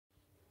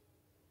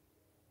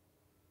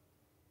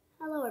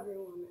Hello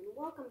everyone, and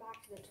welcome back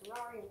to the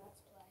Terraria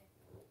Let's Play.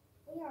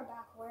 We are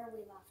back where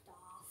we left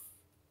off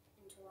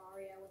in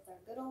Terraria with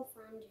our good old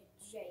friend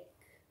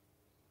Jake.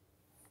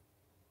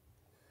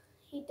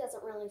 He doesn't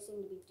really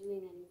seem to be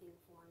doing anything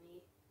for me.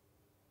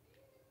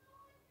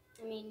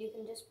 I mean, you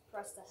can just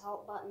press the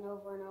help button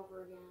over and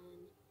over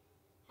again.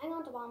 Hang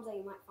on to bombs that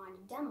you might find.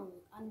 A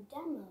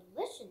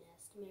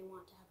demolitionist may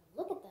want to have a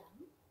look at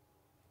them.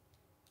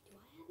 Do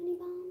I have any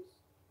bombs?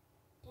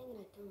 Dang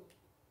it, I don't.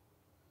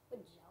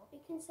 Would gel be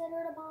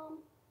considered a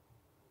bomb?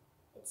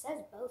 It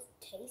says both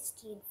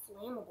tasty and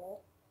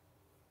flammable.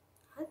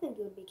 I think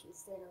it would be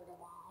considered a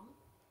bomb.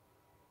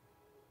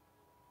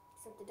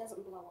 Except it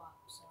doesn't blow up,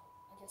 so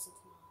I guess it's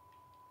not.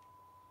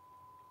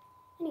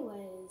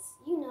 Anyways,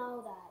 you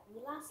know that we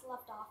last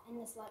left off in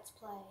this Let's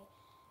Play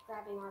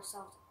grabbing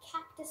ourselves a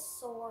cactus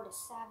sword, a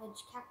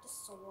savage cactus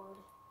sword,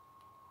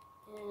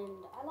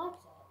 and I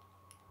liked it.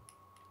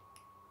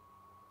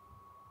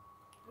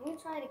 I'm going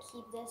to try to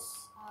keep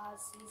this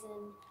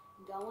season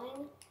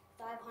going.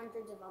 I have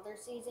hundreds of other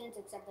seasons,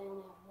 except they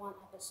only have one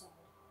episode.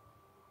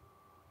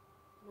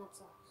 And that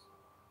sucks.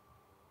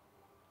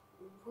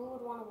 Who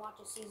would want to watch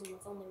a season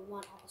with only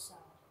one episode?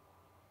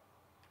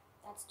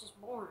 That's just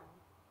boring.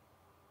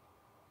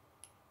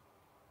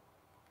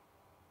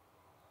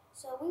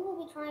 So we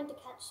will be trying to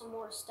catch some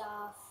more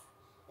stuff,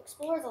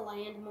 explore the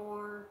land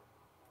more,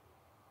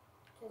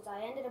 because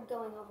I ended up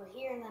going over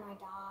here and then I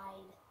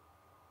died.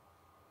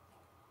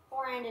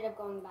 Or I ended up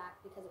going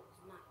back because it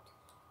was night.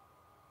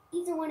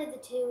 Either one of the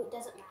two, it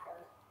doesn't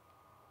matter.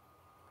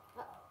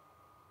 Uh-oh.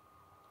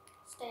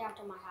 Stay out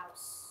of my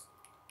house.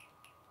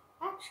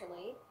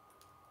 Actually,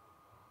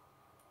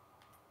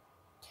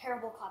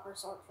 terrible copper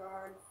sword,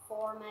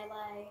 4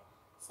 melee,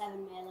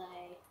 7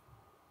 melee,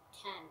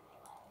 10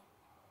 melee.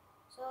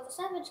 So the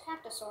savage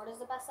cactus sword is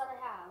the best that I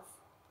have.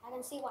 I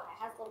can see why.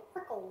 It has little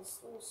prickles,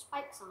 little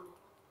spikes on it.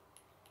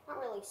 Not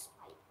really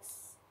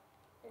spikes.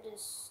 They're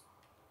just...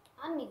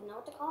 I don't even know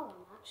what to call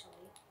them,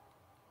 actually.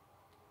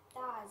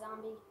 Die,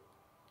 zombie.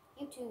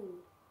 You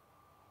too.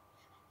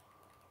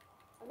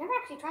 I've never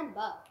actually tried the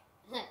bow.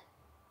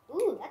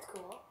 Ooh, that's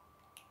cool.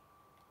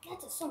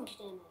 That does so much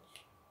damage.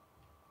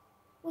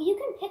 Well, you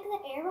can pick the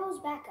arrows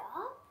back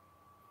up?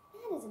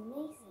 That is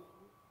amazing.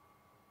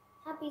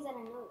 Happy that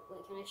I know.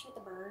 Wait, can I shoot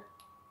the bird?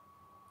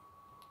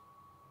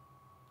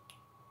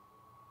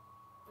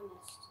 I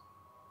missed.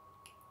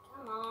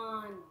 Come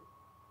on.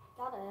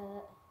 Got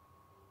it.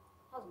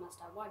 That was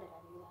messed up. Why did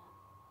I do that?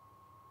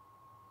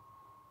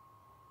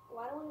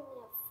 Why do I only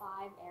have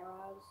 5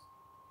 arrows?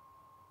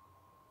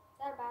 Is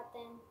that a bad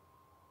thing?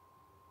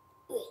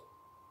 Ugh.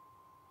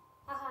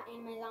 Haha,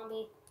 anime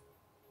zombie.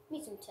 Give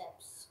me some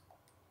tips.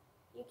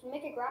 You can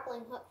make a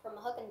grappling hook from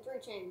a hook and 3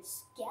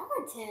 chains.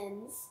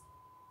 Skeletons?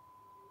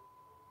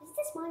 Is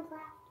this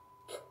Minecraft?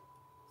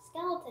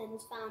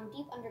 Skeletons found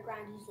deep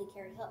underground usually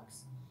carry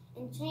hooks,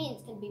 and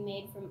chains can be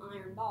made from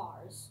iron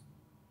bars.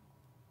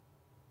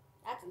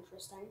 That's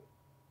interesting.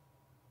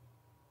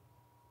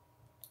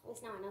 At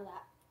least now I know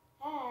that.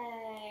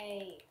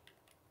 Hey!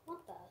 What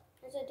the?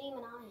 There's a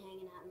demon eye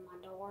hanging out in my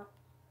door.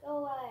 Go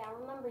away, I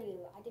remember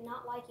you. I did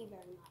not like you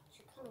very much.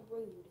 You're kind of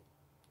rude.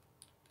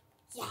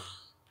 Yeah!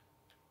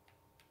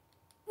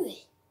 Ugh.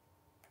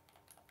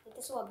 I think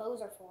this is what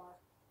bows are for.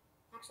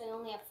 Actually, I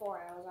only have 4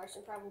 arrows. I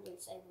should probably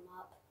save them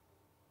up.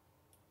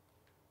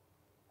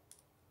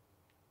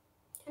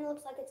 Kind of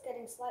looks like it's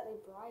getting slightly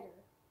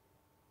brighter.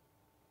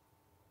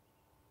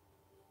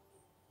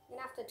 I'm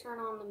gonna have to turn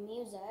on the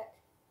music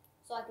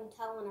so I can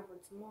tell whenever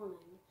it's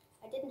morning.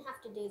 I didn't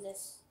have to do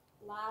this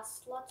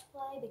last Let's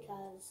Play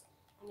because,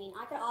 I mean,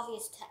 I could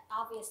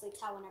obviously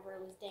tell whenever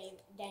it was day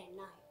and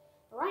night.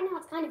 But right now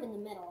it's kind of in the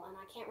middle and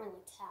I can't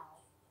really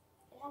tell.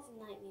 It has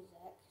night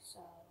music,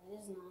 so it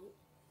is night.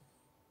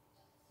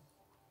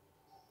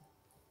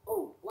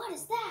 Oh, what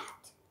is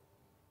that?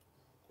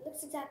 It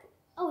looks exactly...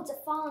 Oh, it's a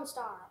fallen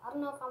star. I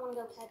don't know if I want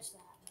to go catch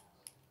that,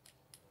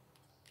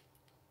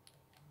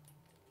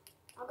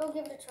 though. I'll go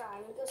give it a try.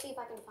 I'm going to go see if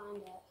I can find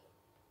it.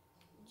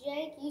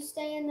 Jake, you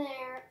stay in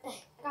there. I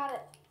got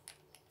it.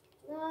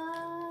 No,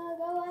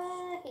 go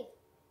away.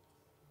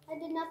 I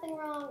did nothing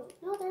wrong.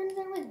 No, they're in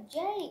there with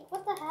Jake.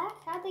 What the heck?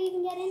 How'd they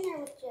even get in there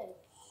with Jake?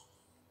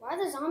 Why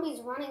are the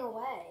zombies running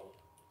away?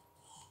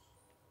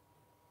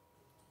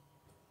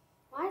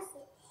 Why is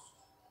it...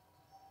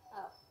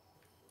 Oh.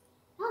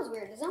 That was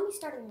weird. The zombies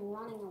started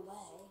running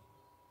away.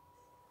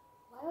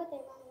 Why would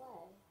they run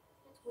away?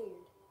 That's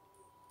weird.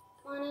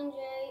 Come on in,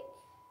 Jake.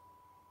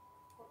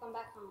 Welcome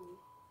back home.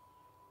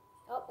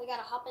 Oh, we got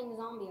a hopping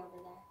zombie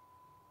over there.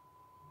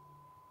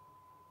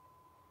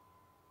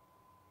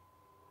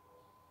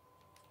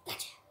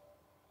 Gotcha.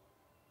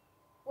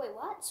 Wait,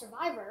 what?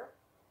 Survivor?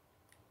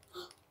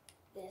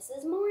 This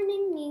is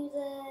morning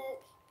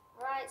music.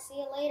 Alright, see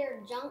you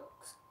later,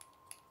 junks.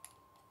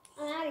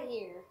 I'm out of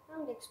here. I'm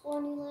going to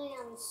explore new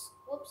lands.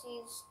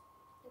 Whoopsies.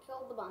 I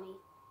killed the bunny.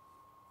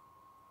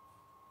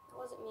 That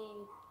wasn't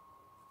me.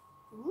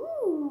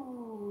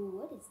 Ooh,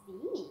 what is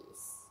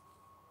this?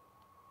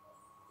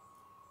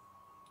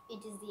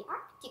 It is the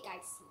Arctic,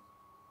 I see.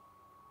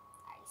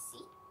 I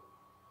see.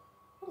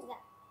 What is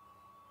that?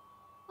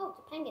 Oh, it's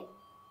a penguin.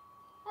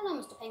 Hello,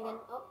 Mr. Penguin.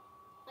 Oh,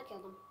 I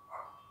killed him.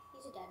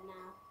 He's dead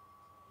now.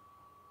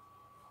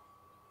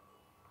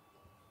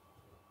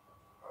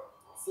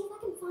 Let's see if I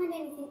can find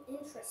anything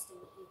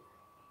interesting here,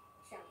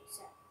 shall we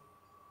say.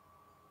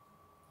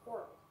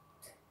 Horrible.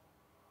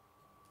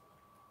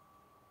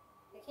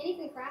 I can't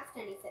even craft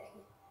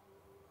anything.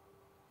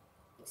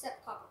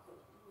 Except copper coin,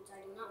 which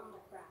I do not want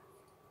to craft.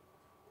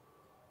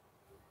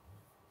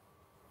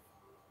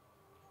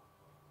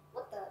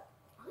 What the?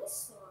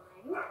 Ice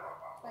slime? Do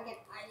I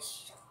get ice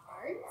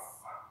shards?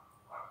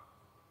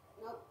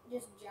 Nope,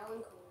 just gel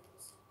and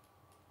coins.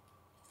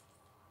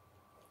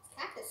 This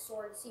cactus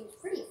sword seems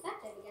pretty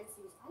effective against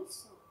these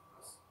ice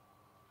slimes.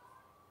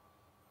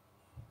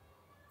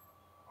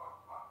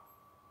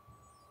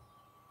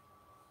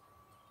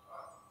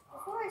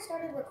 Before I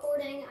started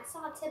recording, I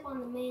saw a tip on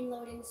the main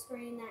loading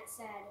screen that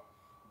said,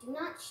 "Do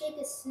not shake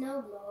a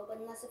snow globe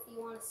unless if you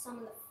want to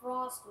summon the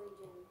frost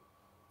region."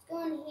 Let's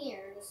go in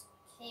here, this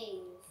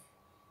cave,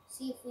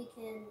 see if we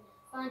can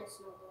find a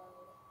snow globe.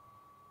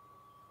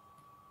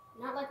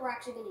 Not like we're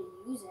actually going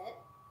to use it,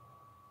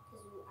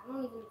 because I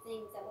don't even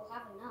think that we'll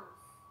have enough.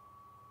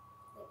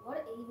 Like, what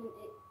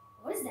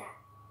is that?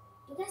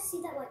 Do you guys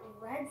see that, like,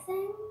 red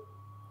thing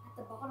at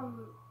the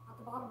bottom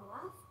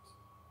left?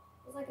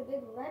 There's like a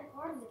big red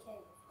part of the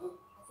cave.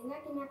 I think I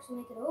can actually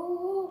make it.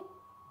 Oh!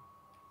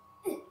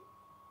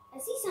 I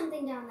see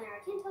something down there. I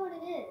can't tell what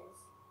it is.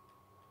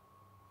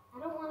 I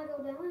don't want to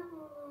go down.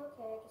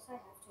 Okay, I guess I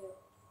have to.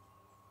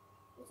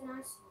 It's an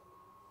ice slime.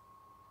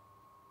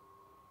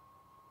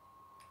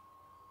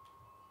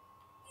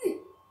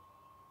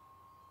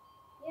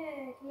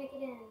 Yay, I can make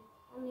it in.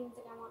 I don't even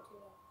think I want to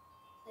though.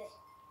 I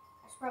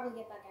should probably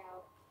get back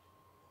out.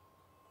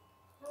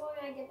 How do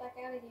I get back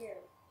out of here?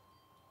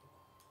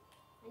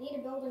 I need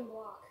a building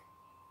block.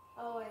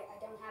 Oh, I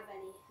don't have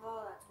any.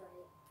 Oh, that's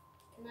right.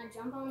 Can I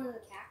jump onto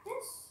the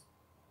cactus?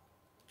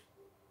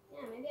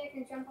 Yeah, maybe I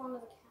can jump onto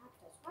the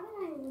cactus. Why did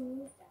I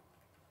remove that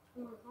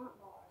from my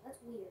hotbar? That's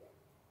weird.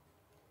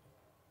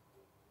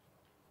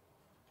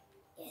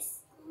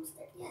 Yes, I'm almost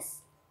there.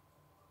 Yes.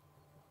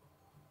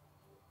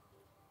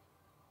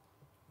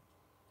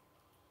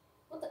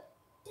 What the?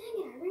 Dang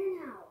it, I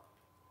ran out.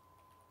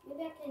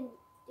 Maybe I can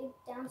dig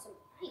down some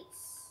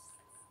ice.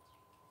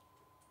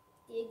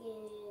 Dig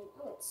in.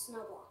 Oh, it's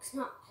snow blocks,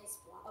 not ice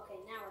blocks. Okay,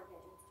 now we're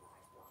getting into the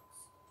ice blocks.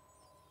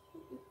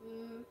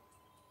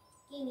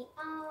 Give me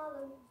all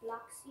the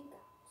blocks you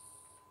got.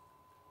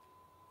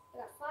 I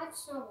got 5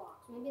 snow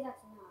blocks. Maybe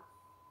that's enough.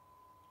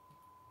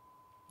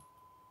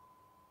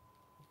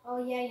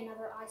 Oh, yay,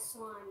 another ice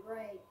slime.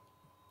 Great.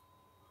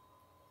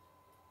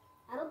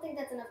 I don't think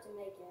that's enough to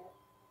make it.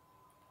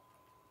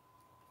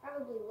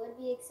 Probably would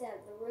be,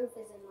 except the roof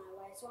is in my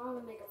way, so I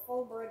want to make a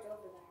full bridge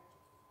over there.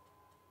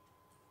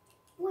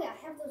 Wait, I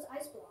have those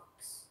ice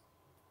blocks.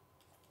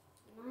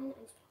 9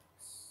 ice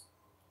blocks.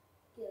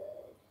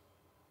 Good.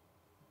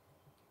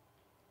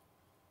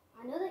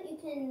 I know that you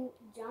can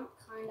jump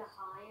kind of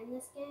high in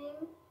this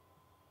game.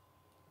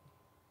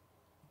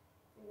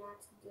 And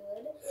that's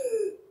good.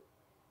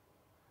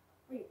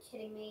 Are you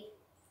kidding me?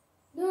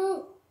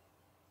 No!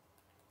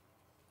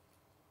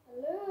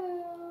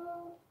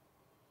 Hello?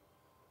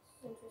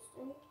 This is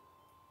interesting.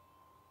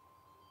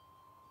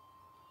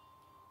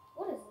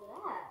 What is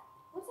that?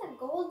 What's that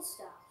gold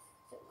stuff?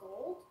 Is it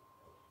gold?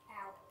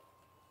 Ow.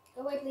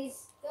 Go away, please.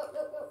 Go,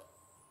 go, go.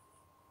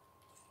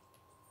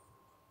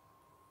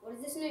 What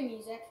is this new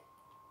music?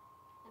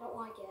 I don't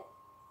like it.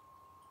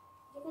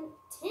 Even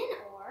tin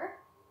ore?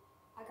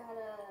 I got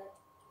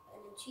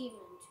an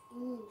achievement.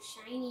 Ooh,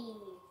 shiny.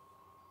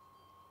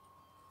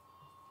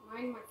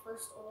 Mine my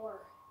first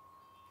ore.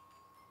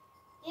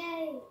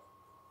 Yay!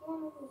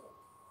 Normal music.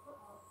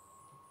 Uh-oh.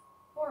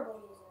 Horrible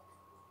music.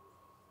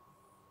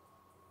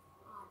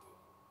 Aw,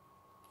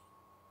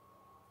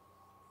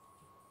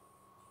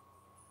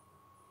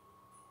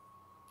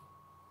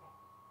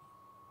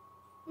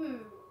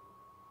 dang.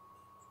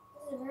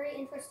 This is a very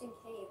interesting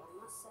cave,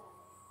 I must say.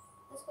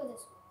 Let's go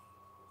this way.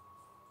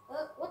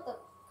 What the?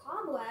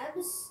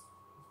 Cobwebs?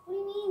 What do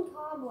you mean,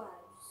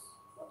 cobwebs?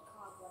 What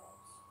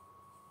cobwebs?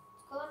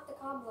 Let's collect the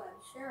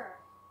cobwebs, sure.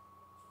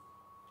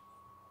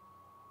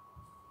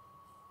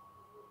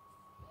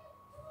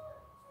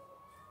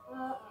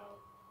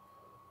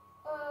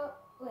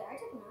 Wait, I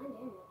took 9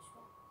 damage. I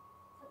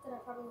thought that I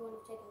probably would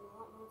have taken a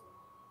lot more than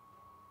that.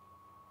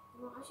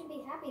 No, I should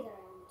be happy that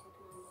I only took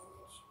 9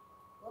 damage.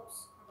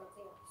 Whoops, I broke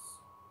the ice.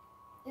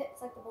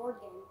 It's like the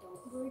board game. Don't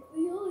break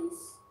the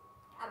ice.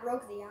 I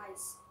broke the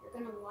ice. You're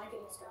gonna like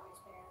it, Mr. Ice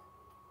Bear.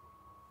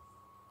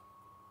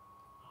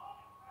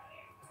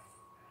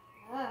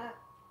 Why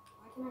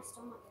can I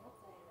still not get up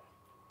there?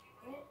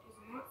 It is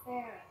not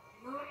fair.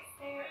 Not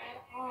fair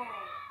at all.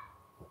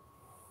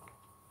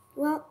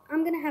 Well,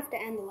 I'm gonna have to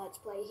end the Let's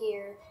Play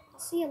here. I'll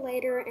see you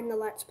later in the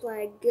Let's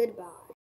Play. Goodbye.